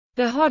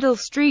The Hoddle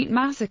Street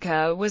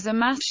massacre was a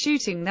mass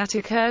shooting that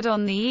occurred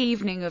on the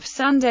evening of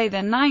Sunday,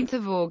 9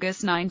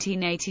 August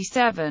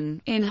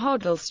 1987, in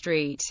Hoddle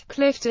Street,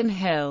 Clifton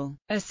Hill,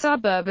 a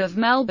suburb of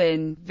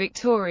Melbourne,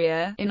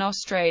 Victoria, in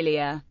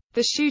Australia.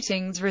 The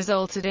shootings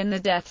resulted in the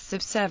deaths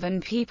of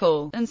 7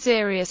 people, and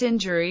serious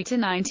injury to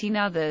 19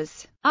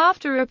 others,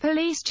 after a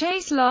police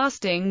chase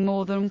lasting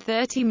more than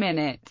 30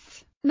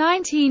 minutes.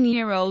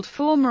 19-year-old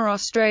former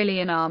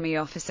Australian Army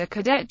officer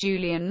Cadet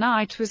Julian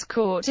Knight was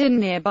caught in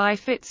nearby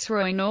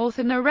Fitzroy North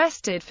and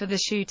arrested for the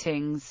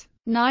shootings.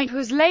 Knight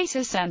was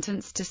later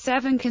sentenced to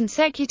 7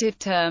 consecutive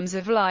terms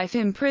of life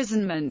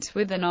imprisonment,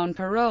 with an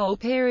on-parole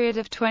period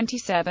of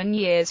 27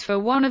 years for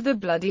one of the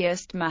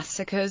bloodiest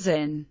massacres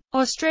in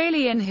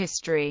Australian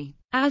history.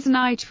 As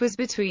Knight was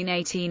between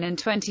 18 and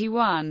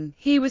 21,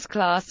 he was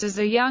classed as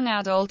a young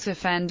adult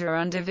offender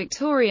under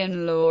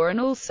Victorian law, and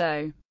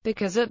also,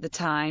 because at the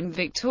time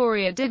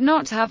Victoria did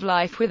not have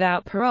life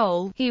without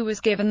parole, he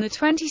was given the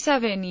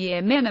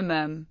 27-year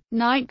minimum.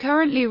 Knight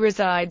currently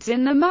resides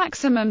in the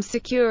maximum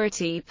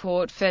security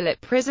Port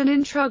Phillip prison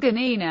in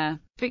Truganina,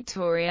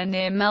 Victoria,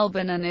 near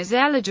Melbourne, and is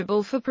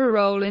eligible for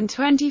parole in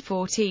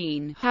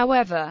 2014.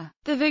 However,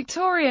 the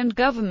Victorian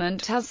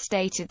government has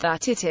stated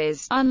that it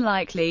is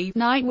unlikely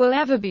Knight will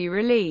ever be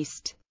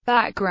released.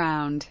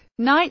 Background: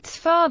 Knight's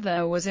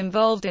father was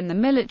involved in the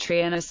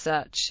military, and as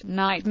such,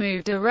 Knight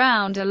moved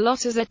around a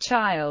lot as a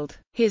child.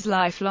 His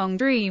lifelong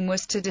dream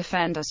was to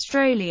defend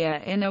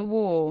Australia in a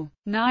war.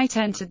 Knight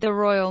entered the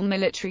Royal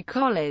Military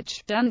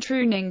College,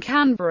 Duntroon in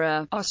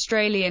Canberra,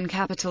 Australian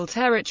Capital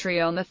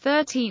Territory on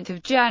 13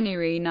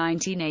 January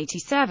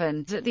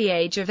 1987, at the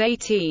age of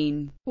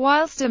 18.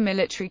 Whilst a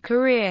military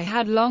career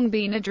had long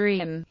been a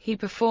dream, he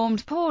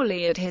performed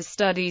poorly at his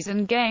studies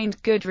and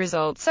gained good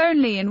results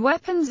only in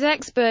weapons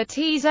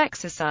expertise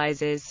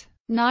exercises.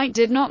 Knight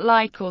did not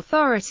like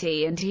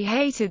authority, and he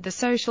hated the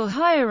social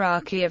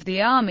hierarchy of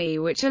the army,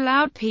 which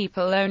allowed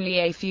people only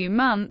a few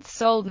months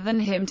older than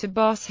him to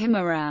boss him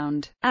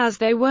around, as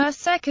they were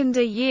second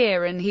a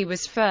year and he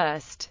was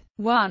first.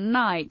 One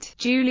night,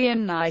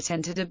 Julian Knight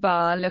entered a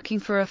bar looking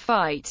for a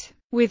fight.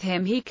 With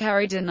him he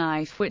carried a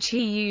knife which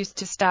he used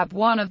to stab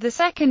one of the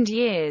second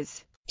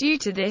years. Due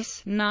to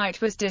this,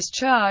 Knight was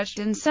discharged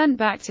and sent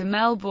back to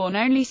Melbourne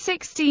only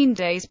 16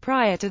 days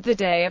prior to the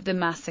day of the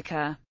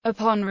massacre.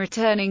 Upon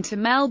returning to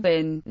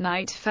Melbourne,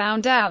 Knight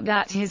found out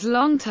that his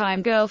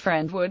longtime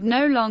girlfriend would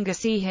no longer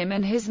see him,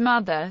 and his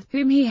mother,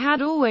 whom he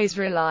had always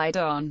relied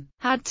on,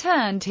 had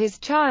turned his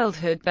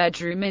childhood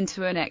bedroom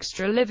into an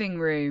extra living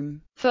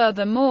room.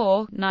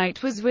 Furthermore,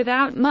 Knight was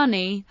without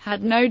money,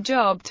 had no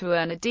job to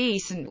earn a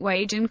decent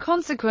wage, and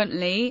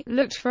consequently,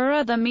 looked for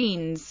other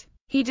means.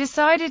 He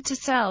decided to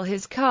sell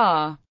his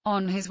car.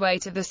 On his way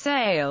to the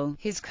sale,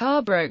 his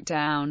car broke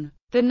down.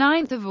 9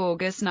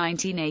 August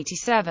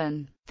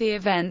 1987. The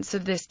events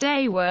of this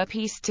day were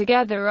pieced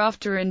together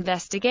after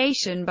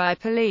investigation by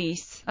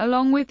police,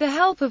 along with the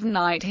help of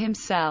Knight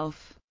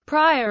himself.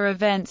 Prior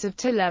events of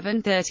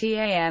 11:30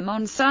 a.m.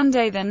 on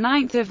Sunday, 9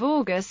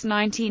 August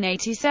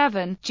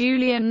 1987,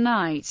 Julian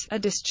Knight, a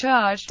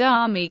discharged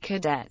Army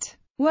cadet,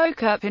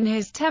 woke up in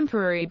his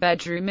temporary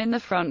bedroom in the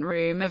front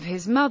room of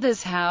his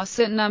mother's house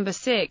at No.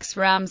 6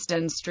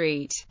 Ramsden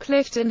Street,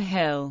 Clifton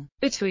Hill,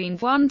 between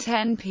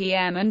 1:10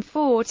 p.m. and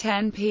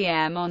 4:10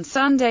 p.m. on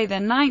Sunday,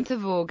 9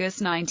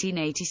 August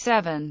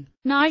 1987.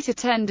 Knight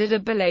attended a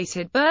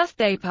belated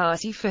birthday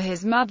party for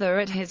his mother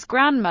at his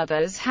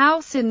grandmother's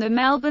house in the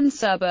Melbourne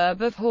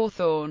suburb of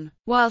Hawthorn.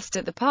 Whilst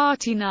at the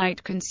party,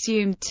 Knight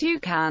consumed 2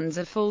 cans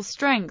of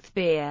full-strength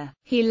beer.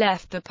 He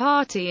left the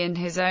party in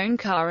his own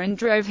car and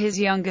drove his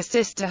younger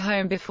sister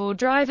home before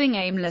driving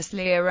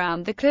aimlessly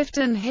around the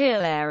Clifton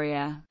Hill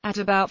area. At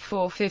about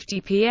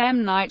 4:50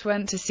 p.m. Knight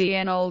went to see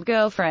an old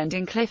girlfriend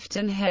in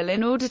Clifton Hill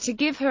in order to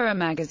give her a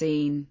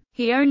magazine.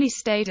 He only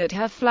stayed at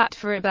her flat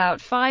for about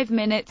 5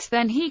 minutes,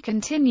 then he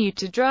continued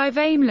to drive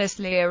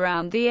aimlessly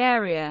around the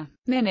area.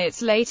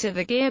 Minutes later,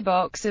 the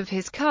gearbox of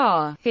his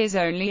car, his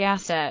only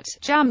asset,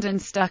 jammed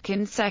and stuck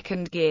in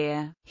second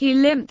gear. He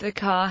limped the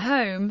car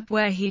home,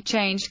 where he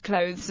changed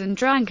clothes and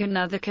drank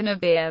another can of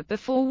beer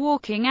before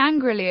walking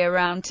angrily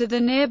around to the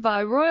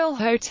nearby Royal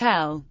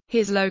Hotel,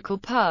 his local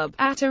pub,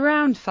 at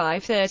around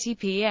 5:30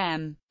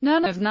 p.m.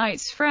 None of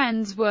Knight's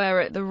friends were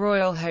at the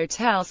Royal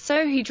Hotel,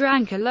 so he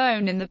drank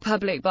alone in the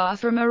public bar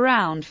from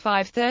around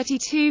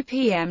 5:32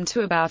 p.m.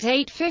 to about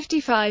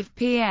 8:55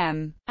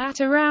 p.m. At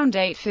around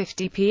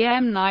 8:50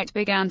 p.m. Knight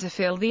began to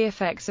feel the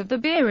effects of the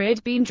beer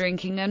he'd been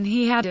drinking, and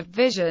he had a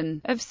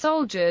vision of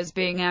soldiers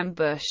being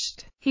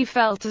ambushed. He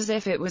felt as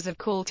if it was a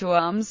call to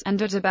arms,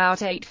 and at about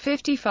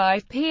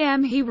 8:55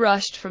 p.m. he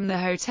rushed from the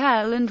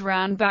hotel and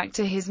ran back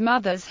to his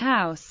mother's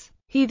house.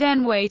 He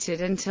then waited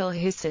until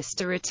his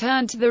sister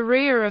returned to the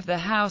rear of the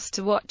house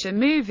to watch a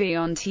movie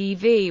on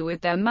TV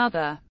with their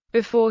mother,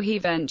 before he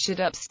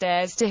ventured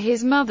upstairs to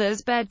his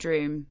mother's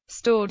bedroom.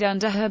 Stored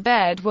under her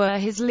bed were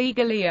his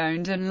legally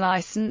owned and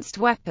licensed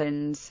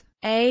weapons.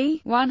 A.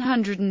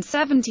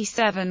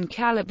 177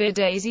 caliber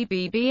Daisy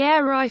BB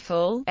air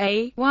rifle,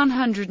 A.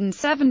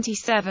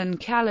 177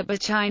 caliber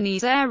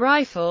Chinese air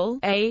rifle,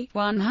 A.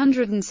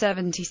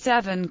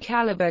 177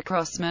 caliber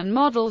Crossman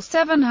Model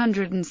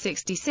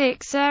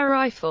 766 air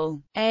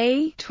rifle,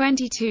 A.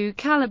 22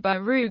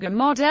 caliber Ruger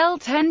Model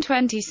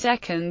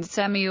 10/22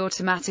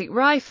 semi-automatic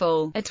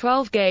rifle, a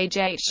 12-gauge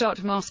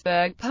 8-shot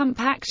Mossberg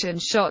pump-action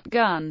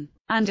shotgun,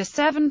 and a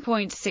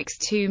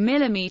 7.62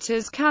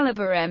 mm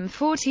caliber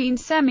M14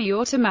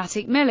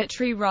 semi-automatic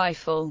military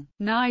rifle.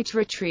 Knight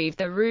retrieved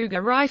the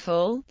Ruger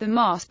rifle, the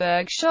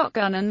Mossberg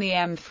shotgun and the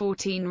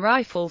M14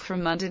 rifle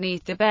from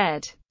underneath the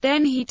bed.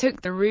 Then he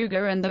took the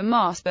Ruger and the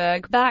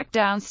Mossberg back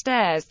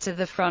downstairs to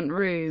the front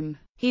room.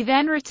 He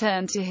then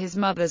returned to his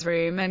mother's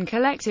room and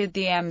collected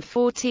the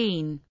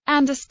M14,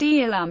 and a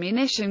steel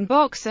ammunition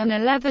box and a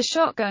leather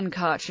shotgun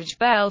cartridge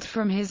belt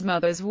from his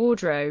mother's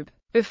wardrobe,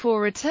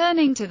 before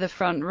returning to the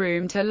front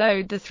room to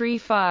load the 3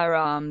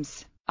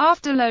 firearms.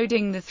 After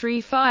loading the 3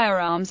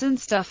 firearms and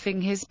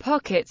stuffing his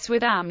pockets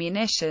with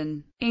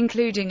ammunition,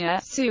 including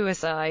a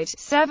suicide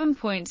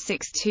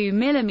 7.62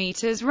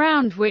 mm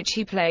round which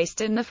he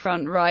placed in the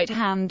front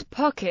right-hand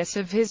pocket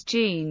of his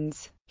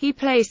jeans, he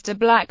placed a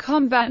black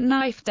combat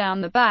knife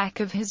down the back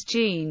of his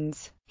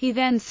jeans. He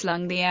then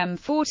slung the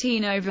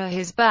M14 over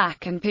his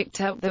back and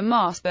picked up the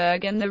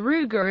Mossberg and the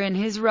Ruger in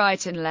his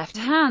right and left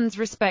hands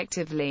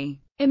respectively.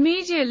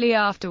 Immediately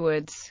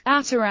afterwards,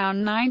 at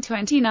around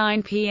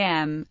 9:29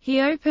 p.m.,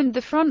 he opened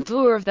the front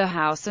door of the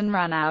house and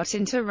ran out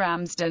into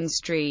Ramsden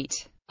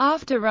Street.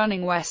 After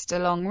running west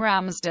along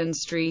Ramsden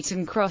Street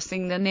and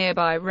crossing the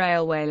nearby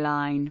railway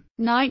line,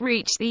 Knight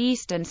reached the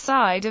eastern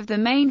side of the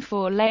main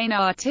 4-lane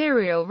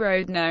arterial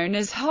road known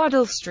as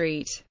Hoddle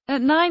Street.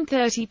 At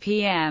 9:30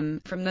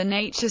 p.m., from the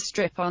nature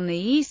strip on the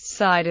east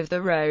side of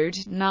the road,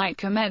 Knight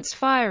commenced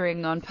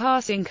firing on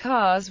passing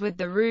cars with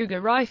the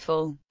Ruger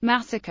rifle.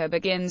 Massacre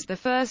begins. The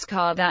first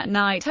car that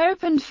Knight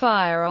opened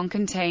fire on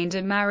contained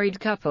a married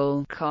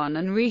couple, Con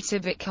and Rita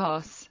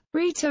Vicos.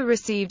 Rita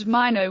received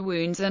minor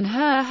wounds and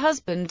her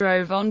husband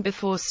drove on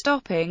before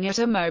stopping at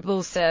a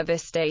mobile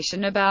service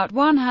station about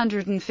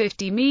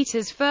 150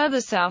 meters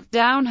further south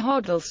down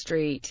Hoddle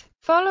Street.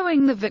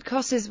 Following the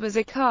Vicoses was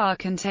a car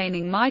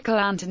containing Michael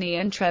Anthony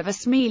and Trevor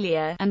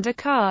Smelia, and a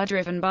car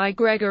driven by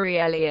Gregory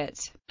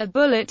Elliott. A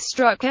bullet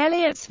struck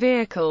Elliott's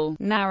vehicle,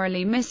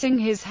 narrowly missing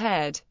his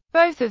head.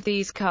 Both of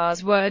these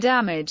cars were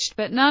damaged,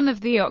 but none of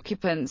the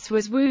occupants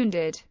was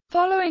wounded.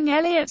 Following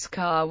Elliott's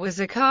car was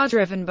a car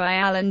driven by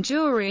Alan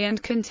Jury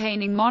and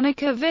containing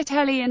Monica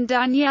Vitelli and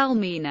Danielle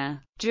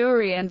Mina.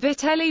 Jury and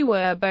Vitelli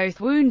were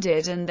both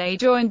wounded and they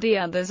joined the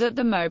others at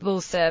the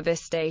mobile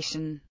service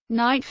station.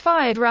 Knight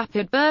fired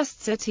rapid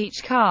bursts at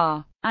each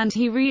car, and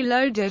he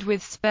reloaded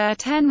with spare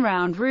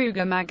 10-round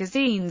Ruger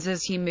magazines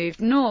as he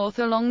moved north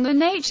along the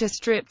nature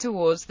strip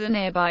towards the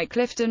nearby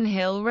Clifton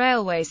Hill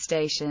railway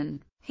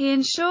station. He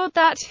ensured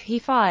that he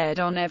fired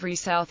on every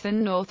south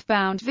and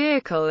northbound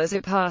vehicle as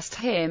it passed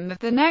him.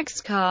 The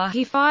next car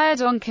he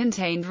fired on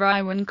contained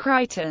Rywan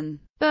Crichton,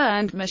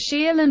 Bernd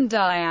Mashiel and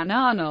Diane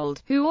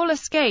Arnold, who all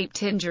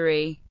escaped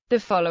injury. The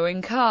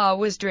following car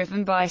was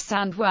driven by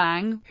Sand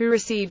Wang, who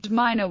received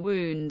minor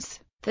wounds.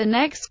 The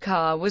next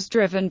car was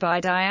driven by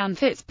Diane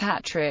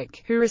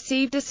Fitzpatrick, who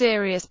received a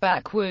serious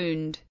back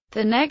wound.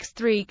 The next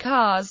 3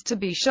 cars to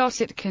be shot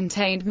at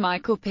contained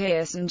Michael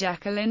Pearce and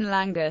Jacqueline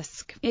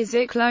Langusk,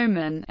 Isaac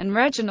Lohman, and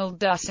Reginald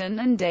Dutton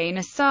and Dana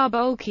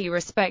Sarbolki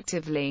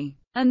respectively,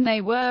 and they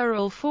were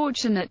all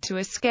fortunate to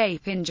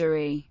escape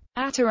injury.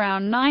 At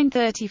around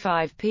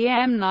 9:35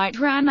 p.m. Knight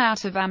ran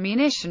out of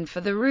ammunition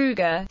for the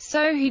Ruger,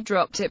 so he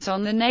dropped it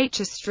on the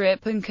nature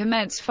strip and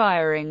commenced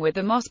firing with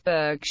the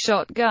Mossberg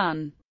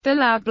shotgun. The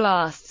loud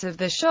blasts of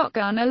the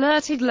shotgun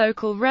alerted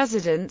local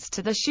residents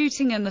to the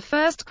shooting and the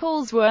first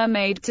calls were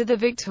made to the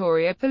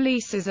Victoria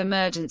Police's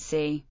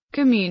Emergency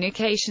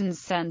Communications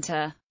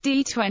Centre,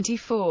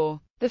 D24.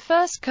 The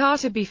first car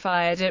to be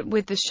fired at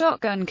with the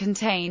shotgun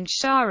contained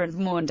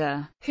Sharon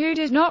Maunder, who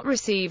did not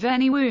receive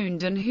any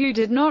wound and who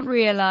did not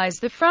realize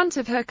the front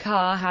of her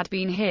car had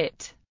been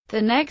hit.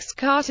 The next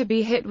car to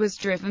be hit was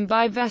driven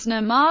by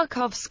Vesna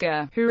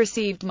Markovska, who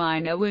received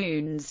minor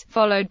wounds,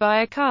 followed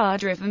by a car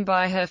driven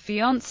by her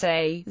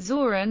fiancé,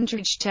 Zoran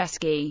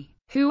Trzaskowski,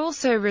 who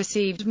also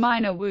received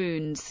minor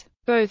wounds.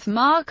 Both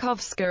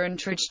Markovska and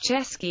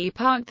Trzaskowski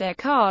parked their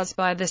cars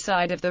by the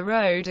side of the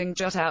road and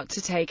got out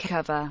to take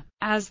cover.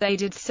 As they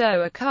did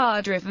so, a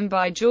car driven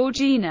by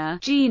Georgina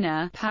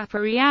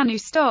Paparyanu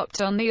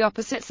stopped on the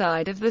opposite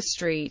side of the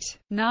street.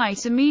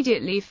 Knight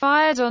immediately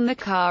fired on the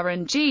car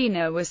and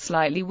Gina was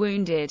slightly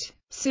wounded.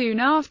 Soon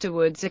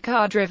afterwards, a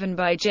car driven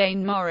by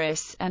Jane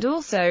Morris, and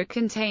also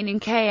containing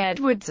Kay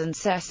Edwards and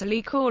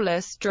Cecily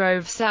Corliss,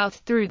 drove south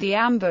through the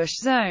ambush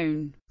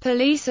zone.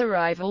 Police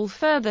arrival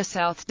further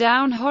south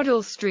down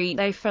Hoddle Street.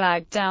 They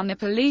flagged down a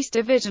police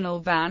divisional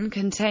van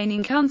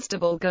containing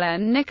Constable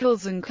Glenn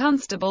Nichols and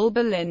Constable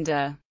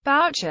Belinda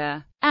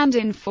Boucher, and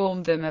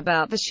informed them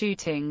about the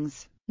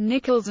shootings.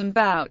 Nichols and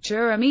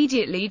Boucher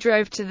immediately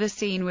drove to the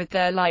scene with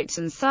their lights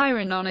and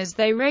siren on as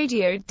they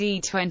radioed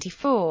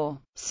D24.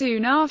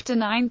 Soon after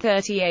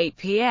 9:38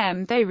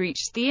 p.m. they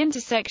reached the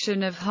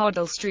intersection of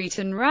Hoddle Street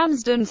and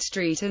Ramsden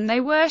Street and they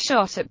were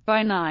shot at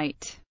by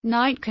Knight.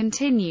 Knight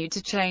continued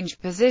to change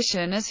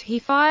position as he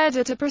fired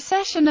at a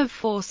procession of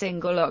 4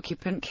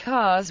 single-occupant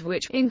cars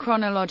which, in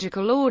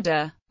chronological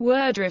order,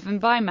 were driven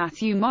by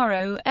Matthew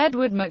Morrow,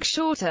 Edward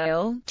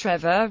McShortall,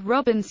 Trevor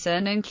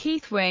Robinson and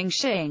Keith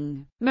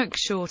Wing-Shing.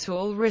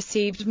 McShortall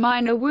received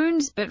minor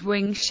wounds but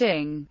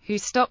Wing-Shing, who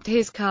stopped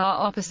his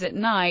car opposite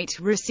Knight,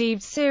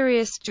 received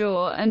serious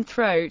jaw and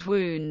throat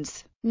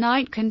wounds.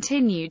 Knight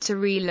continued to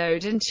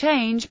reload and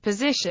change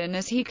position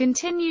as he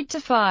continued to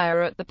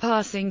fire at the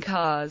passing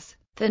cars.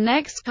 The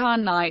next car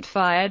Knight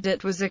fired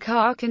at was a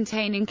car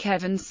containing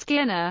Kevin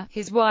Skinner,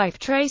 his wife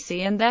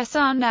Tracy and their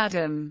son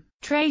Adam.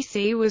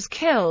 Tracy was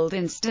killed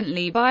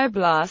instantly by a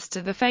blast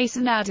to the face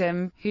and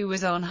Adam, who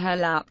was on her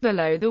lap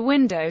below the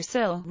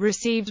windowsill,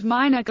 received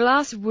minor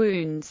glass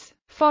wounds.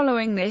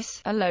 Following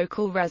this, a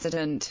local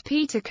resident,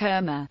 Peter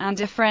Kermer, and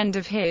a friend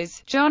of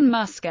his, John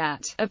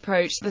Muscat,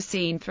 approached the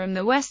scene from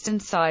the western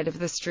side of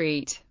the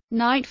street.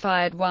 Knight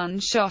fired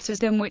one shot at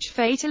them which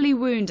fatally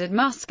wounded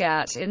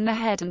Muscat in the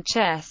head and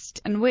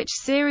chest, and which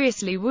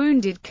seriously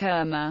wounded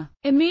Kermer.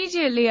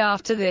 Immediately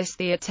after this,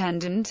 the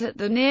attendant at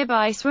the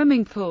nearby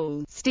swimming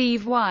pool,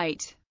 Steve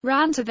White,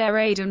 ran to their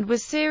aid and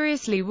was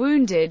seriously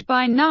wounded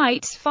by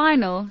Knight's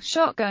final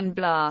shotgun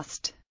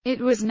blast. It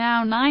was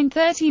now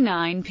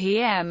 9:39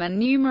 p.m. and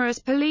numerous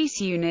police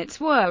units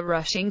were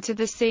rushing to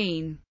the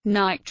scene.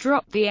 Knight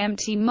dropped the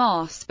empty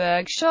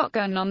Mossberg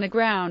shotgun on the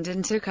ground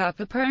and took up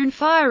a prone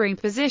firing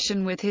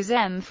position with his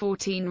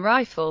M14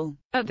 rifle.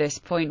 At this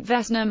point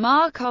Vesna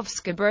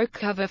Markovska broke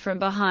cover from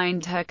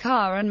behind her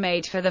car and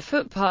made for the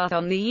footpath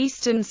on the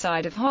eastern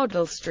side of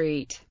Hoddle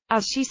Street.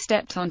 As she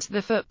stepped onto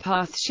the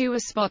footpath she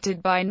was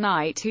spotted by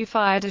Knight, who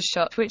fired a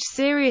shot which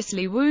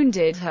seriously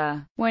wounded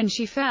her. When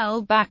she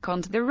fell back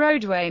onto the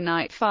roadway,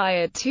 Knight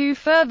fired 2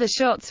 further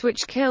shots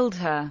which killed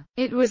her.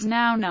 It was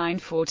now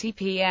 9:40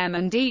 p.m.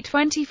 and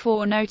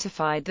D24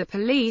 notified the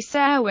police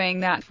air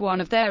wing that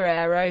one of their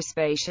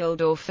aerospatial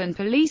Dolphin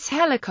police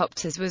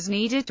helicopters was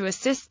needed to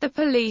assist the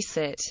police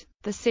at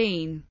the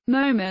scene.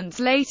 Moments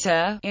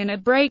later, in a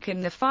break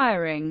in the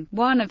firing,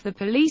 one of the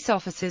police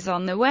officers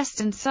on the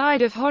western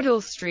side of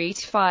Hoddle Street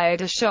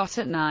fired a shot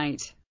at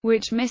Knight,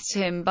 which missed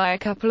him by a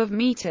couple of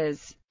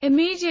meters.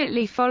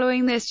 Immediately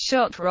following this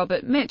shot,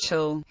 Robert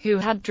Mitchell, who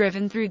had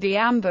driven through the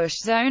ambush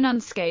zone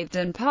unscathed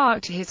and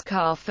parked his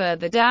car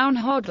further down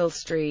Hoddle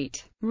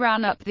Street,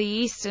 ran up the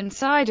eastern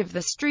side of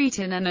the street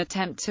in an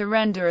attempt to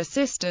render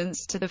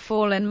assistance to the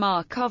fallen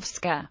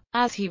Markovska.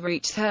 As he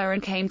reached her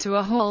and came to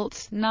a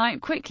halt, Knight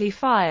quickly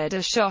fired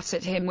a shot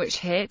at him which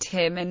hit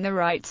him in the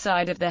right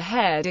side of the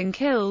head and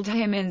killed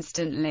him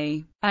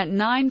instantly. At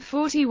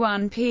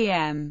 9:41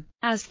 p.m.,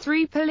 as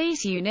 3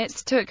 police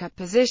units took up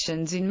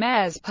positions in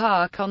Mayor's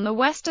Park on the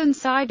western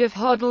side of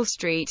Hoddle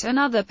Street and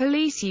other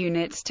police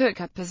units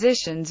took up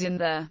positions in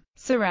the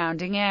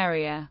surrounding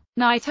area,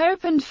 Knight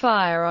opened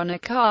fire on a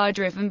car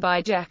driven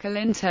by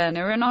Jacqueline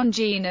Turner and on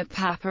Gina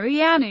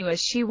Paparyanu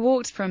as she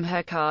walked from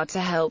her car to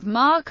help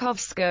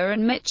Markovska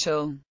and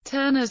Mitchell.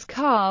 Turner's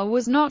car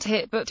was not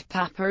hit but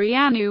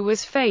Paparyanu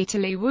was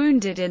fatally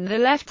wounded in the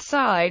left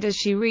side as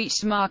she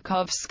reached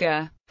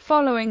Markovska.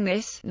 Following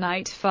this,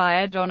 Knight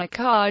fired on a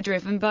car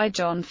driven by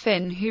John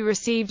Finn, who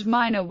received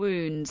minor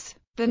wounds.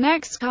 The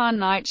next car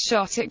Knight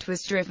shot at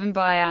was driven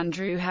by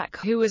Andrew Hack,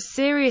 who was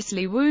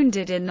seriously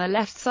wounded in the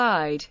left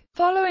side.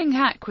 Following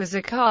Hack was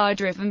a car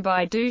driven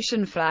by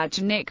Dusan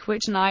Flajnik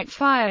which Knight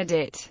fired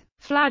at.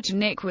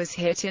 Flajnik was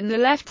hit in the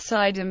left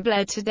side and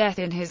bled to death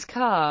in his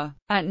car.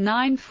 At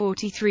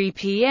 9:43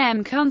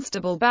 p.m.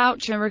 Constable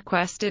Boucher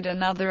requested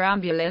another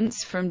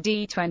ambulance from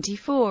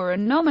D24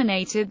 and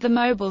nominated the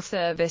mobile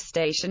service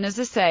station as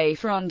a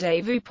safe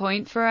rendezvous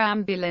point for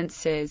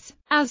ambulances.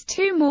 As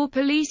 2 more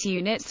police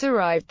units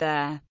arrived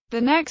there,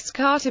 the next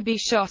car to be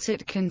shot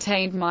at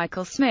contained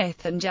Michael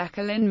Smith and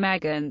Jacqueline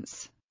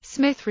Megance.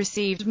 Smith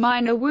received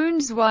minor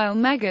wounds while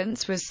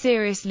Megance was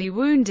seriously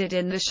wounded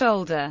in the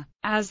shoulder.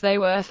 As they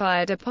were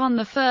fired upon,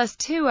 the first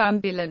 2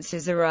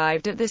 ambulances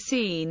arrived at the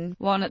scene,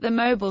 one at the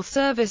mobile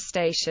service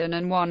station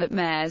and one at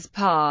Mayor's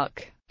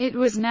Park. It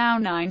was now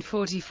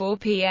 9:44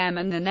 p.m.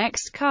 and the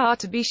next car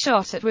to be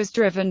shot at was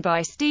driven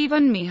by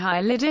Stephen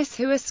Mihailidis,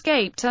 who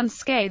escaped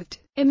unscathed.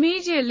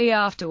 Immediately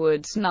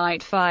afterwards,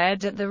 Knight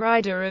fired at the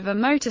rider of a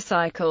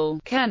motorcycle,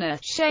 Kenneth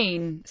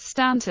Shane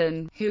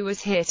Stanton, who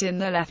was hit in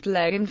the left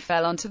leg and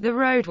fell onto the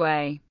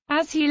roadway.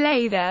 As he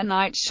lay there,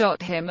 Knight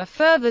shot him a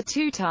further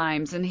 2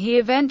 times and he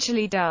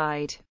eventually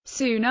died.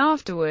 Soon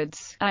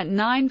afterwards, at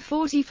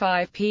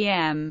 9:45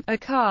 p.m., a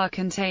car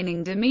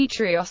containing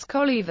Dimitrios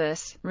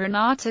Kolivas,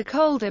 Renata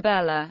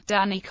Coldabella,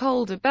 Danny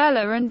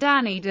Coldabella and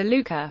Danny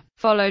DeLuca,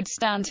 followed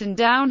Stanton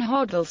down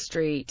Hoddle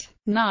Street.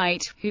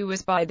 Knight, who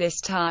was by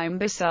this time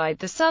beside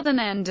the southern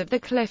end of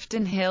the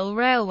Clifton Hill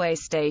railway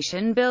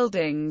station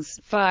buildings,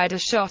 fired a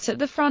shot at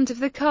the front of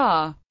the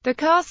car. The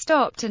car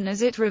stopped, and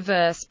as it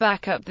reversed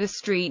back up the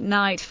street,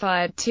 Knight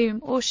fired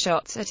 2 more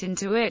shots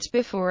into it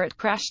before it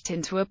crashed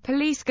into a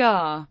police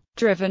car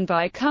driven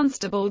by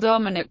Constable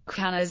Dominic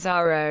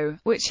Cannizzaro,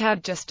 which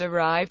had just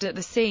arrived at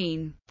the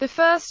scene. The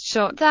first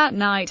shot that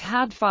Knight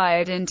had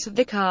fired into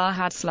the car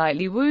had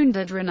slightly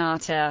wounded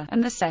Renata,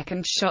 and the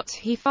second shot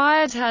he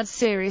fired had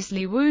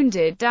seriously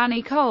wounded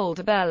Danny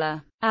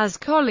Coldabella. As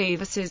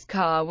Kolivas's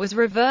car was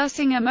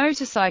reversing, a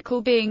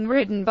motorcycle being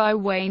ridden by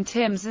Wayne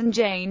Timms and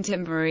Jane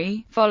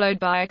Timbery, followed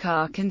by a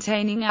car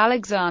containing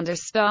Alexander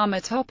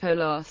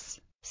Stamatopoulos,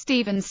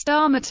 Stephen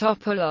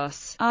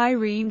Stamatopoulos,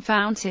 Irene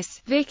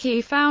Fountis,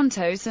 Vicky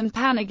Fountos and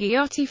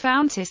Panagiotis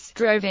Fountis,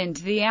 drove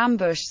into the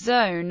ambush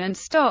zone and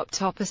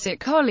stopped opposite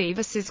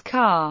Kolivas's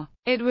car.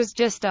 It was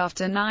just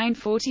after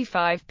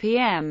 9:45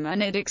 p.m.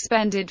 and it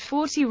expended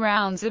 40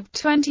 rounds of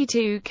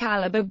 .22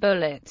 caliber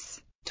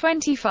bullets,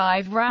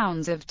 25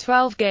 rounds of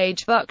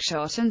 12-gauge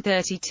buckshot and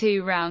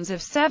 32 rounds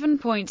of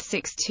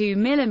 7.62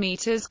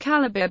 mm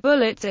caliber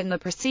bullets in the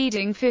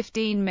preceding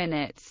 15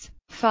 minutes.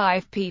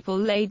 5 people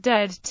lay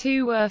dead,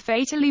 2 were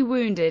fatally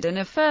wounded and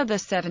a further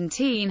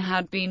 17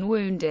 had been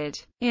wounded.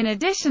 In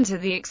addition to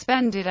the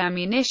expended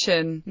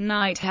ammunition,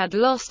 Knight had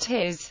lost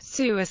his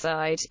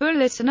suicide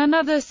bullet and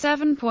another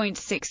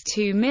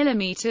 7.62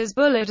 mm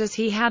bullet as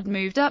he had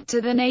moved up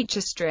to the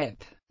nature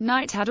strip.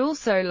 Knight had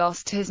also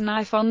lost his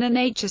knife on the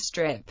nature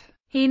strip.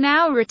 He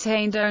now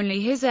retained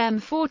only his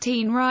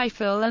M14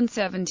 rifle and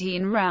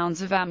 17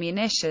 rounds of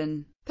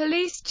ammunition.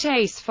 Police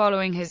chase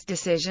following his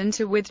decision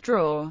to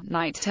withdraw.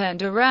 Knight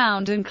turned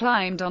around and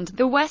climbed onto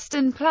the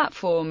western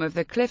platform of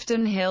the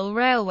Clifton Hill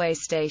railway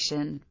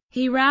station.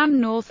 He ran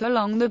north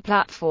along the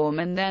platform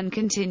and then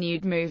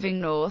continued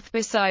moving north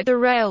beside the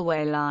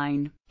railway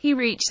line. He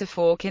reached a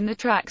fork in the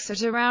tracks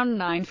at around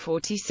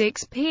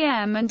 9:46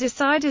 p.m. and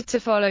decided to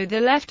follow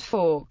the left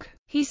fork.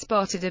 He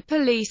spotted a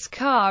police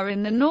car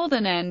in the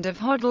northern end of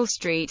Hoddle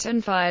Street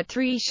and fired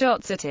 3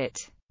 shots at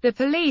it. The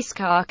police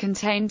car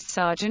contained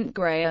Sergeant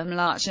Graham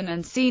Larchin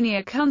and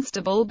Senior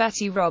Constable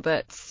Betty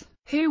Roberts,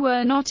 who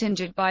were not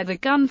injured by the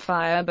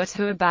gunfire but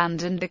who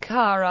abandoned the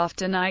car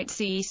after Knight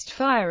ceased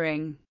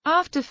firing.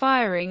 After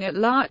firing at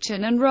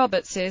Larchin and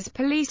Roberts's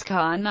police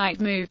car,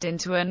 Knight moved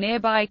into a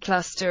nearby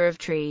cluster of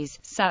trees,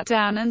 sat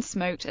down and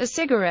smoked a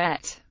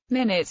cigarette.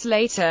 Minutes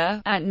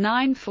later, at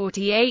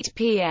 9:48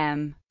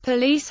 p.m.,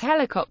 police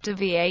helicopter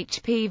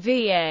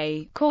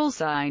VHPVA,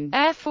 callsign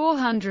Air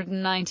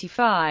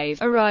 495,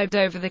 arrived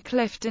over the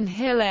Clifton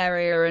Hill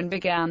area and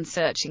began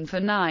searching for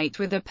Knight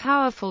with a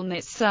powerful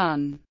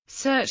Nissan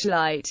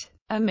searchlight.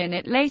 A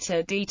minute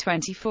later,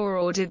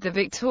 D24 ordered the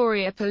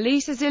Victoria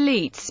Police's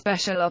elite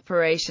Special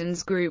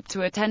Operations Group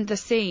to attend the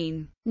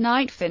scene.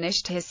 Knight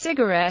finished his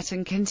cigarette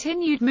and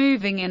continued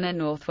moving in a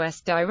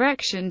northwest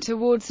direction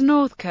towards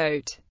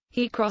Northcote.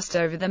 He crossed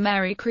over the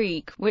Merry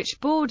Creek, which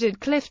bordered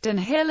Clifton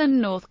Hill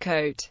and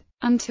Northcote,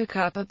 and took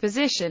up a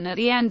position at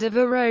the end of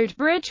a road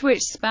bridge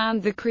which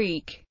spanned the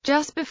creek.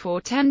 Just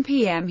before 10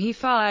 p.m. he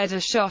fired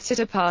a shot at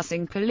a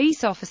passing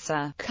police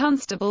officer,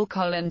 Constable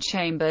Colin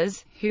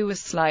Chambers, who was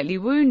slightly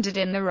wounded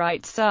in the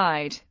right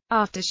side.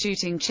 After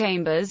shooting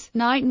Chambers,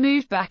 Knight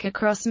moved back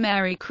across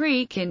Merry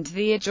Creek into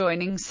the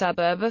adjoining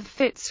suburb of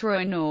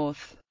Fitzroy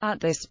North. At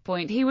this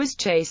point he was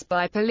chased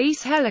by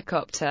police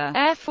helicopter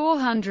Air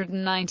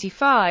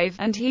 495,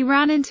 and he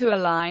ran into a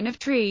line of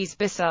trees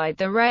beside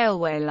the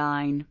railway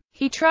line.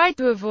 He tried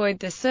to avoid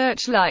the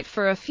searchlight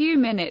for a few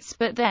minutes,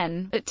 but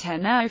then, at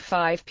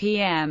 10:05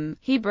 p.m.,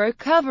 he broke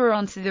cover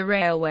onto the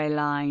railway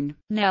line,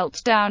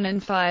 knelt down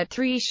and fired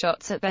 3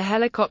 shots at the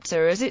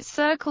helicopter as it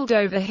circled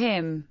over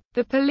him.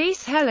 The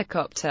police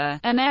helicopter,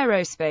 an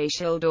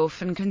aerospatial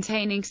Dolphin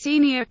containing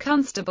Senior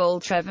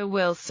Constable Trevor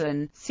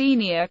Wilson,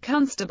 Senior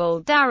Constable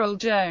Darrell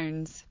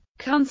Jones,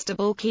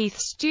 Constable Keith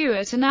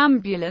Stewart and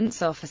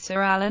Ambulance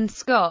Officer Alan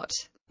Scott,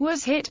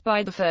 was hit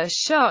by the first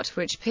shot,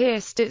 which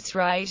pierced its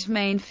right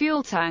main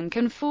fuel tank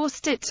and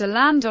forced it to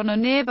land on a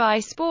nearby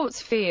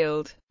sports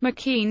field.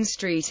 McKean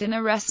Street in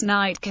arrest.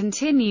 Knight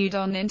continued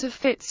on into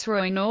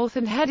Fitzroy North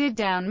and headed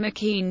down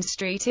McKean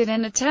Street in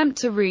an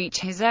attempt to reach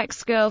his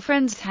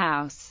ex-girlfriend's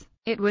house.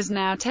 It was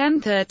now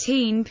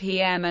 10:13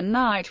 p.m. and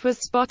Knight was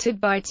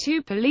spotted by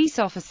 2 police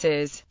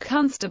officers,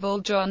 Constable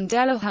John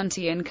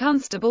Delahunty and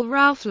Constable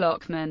Ralph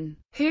Lockman,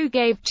 who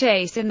gave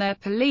chase in their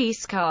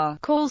police car,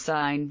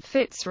 callsign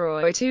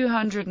Fitzroy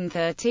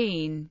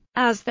 213.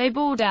 As they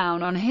bore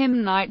down on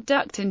him, Knight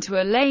ducked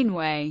into a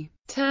laneway.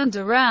 turned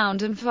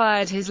around and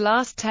fired his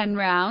last 10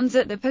 rounds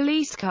at the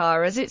police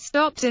car as it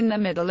stopped in the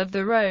middle of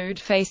the road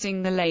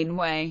facing the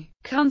laneway.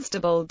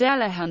 Constable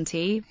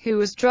Delahunty, who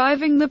was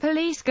driving the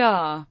police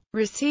car,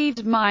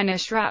 received minor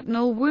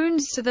shrapnel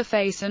wounds to the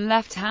face and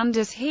left hand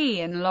as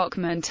he and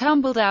Lockman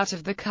tumbled out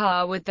of the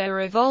car with their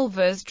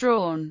revolvers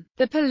drawn.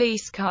 The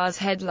police car's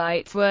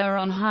headlights were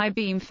on high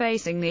beam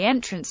facing the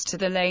entrance to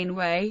the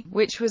laneway,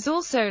 which was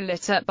also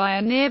lit up by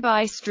a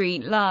nearby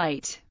street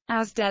light.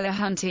 As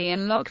Delahunty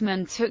and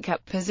Lockman took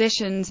up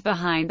positions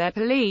behind their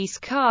police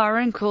car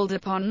and called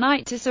upon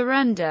Knight to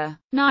surrender,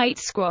 Knight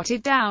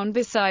squatted down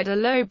beside a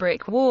low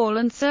brick wall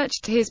and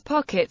searched his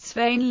pockets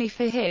vainly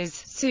for his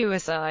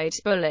suicide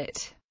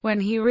bullet. When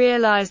he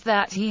realized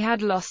that he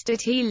had lost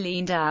it, he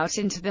leaned out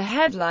into the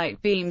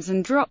headlight beams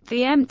and dropped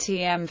the empty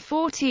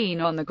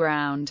M14 on the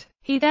ground.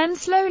 He then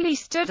slowly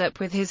stood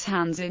up with his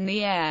hands in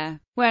the air.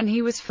 When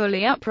he was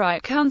fully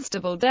upright,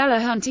 Constable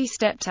Delahunty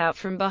stepped out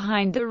from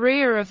behind the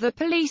rear of the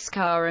police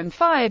car and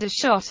fired a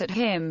shot at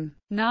him.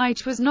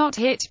 Knight was not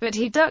hit, but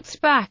he ducked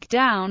back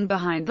down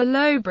behind the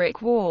low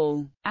brick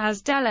wall.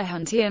 As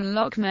Delahunty and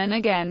Lockman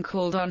again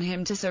called on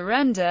him to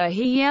surrender,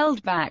 he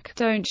yelled back,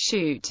 "Don't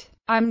shoot.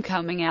 I'm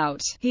coming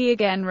out." He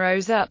again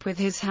rose up with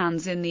his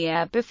hands in the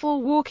air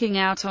before walking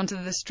out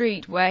onto the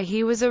street, where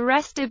he was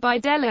arrested by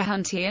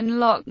Delahunty and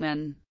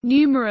Lockman.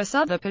 Numerous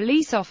other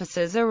police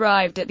officers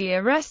arrived at the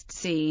arrest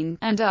scene,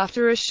 and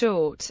after a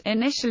short,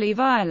 initially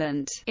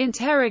violent,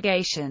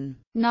 interrogation,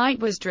 Knight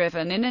was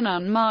driven in an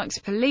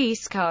unmarked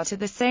police car to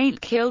the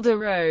St. Kilda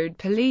Road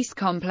Police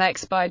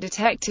Complex by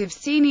Detective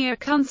Senior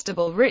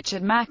Constable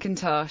Richard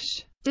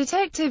McIntosh,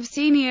 Detective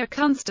Senior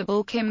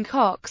Constable Kim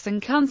Cox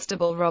and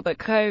Constable Robert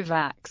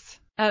Kovacs.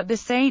 At the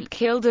St.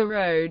 Kilda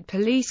Road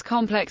Police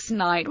Complex,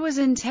 Knight was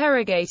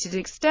interrogated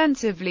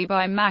extensively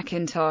by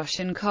McIntosh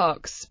and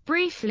Cox,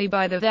 briefly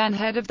by the then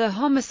head of the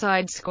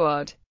Homicide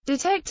Squad,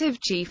 Detective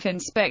Chief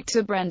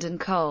Inspector Brendan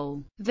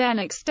Cole, then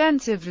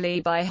extensively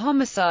by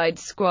Homicide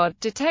Squad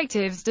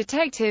detectives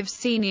Detective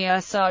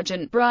Senior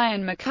Sergeant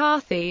Brian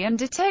McCarthy and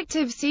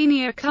Detective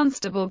Senior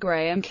Constable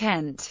Graham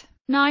Kent.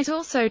 Knight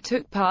also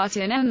took part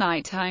in a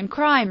nighttime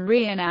crime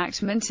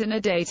reenactment and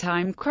a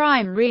daytime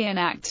crime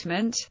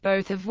reenactment,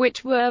 both of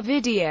which were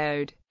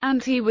videoed,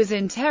 and he was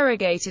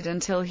interrogated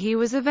until he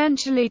was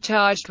eventually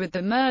charged with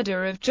the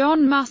murder of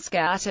John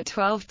Muscat at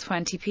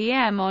 12:20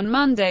 p.m. on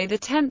Monday, the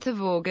 10th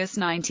of August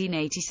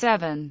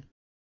 1987.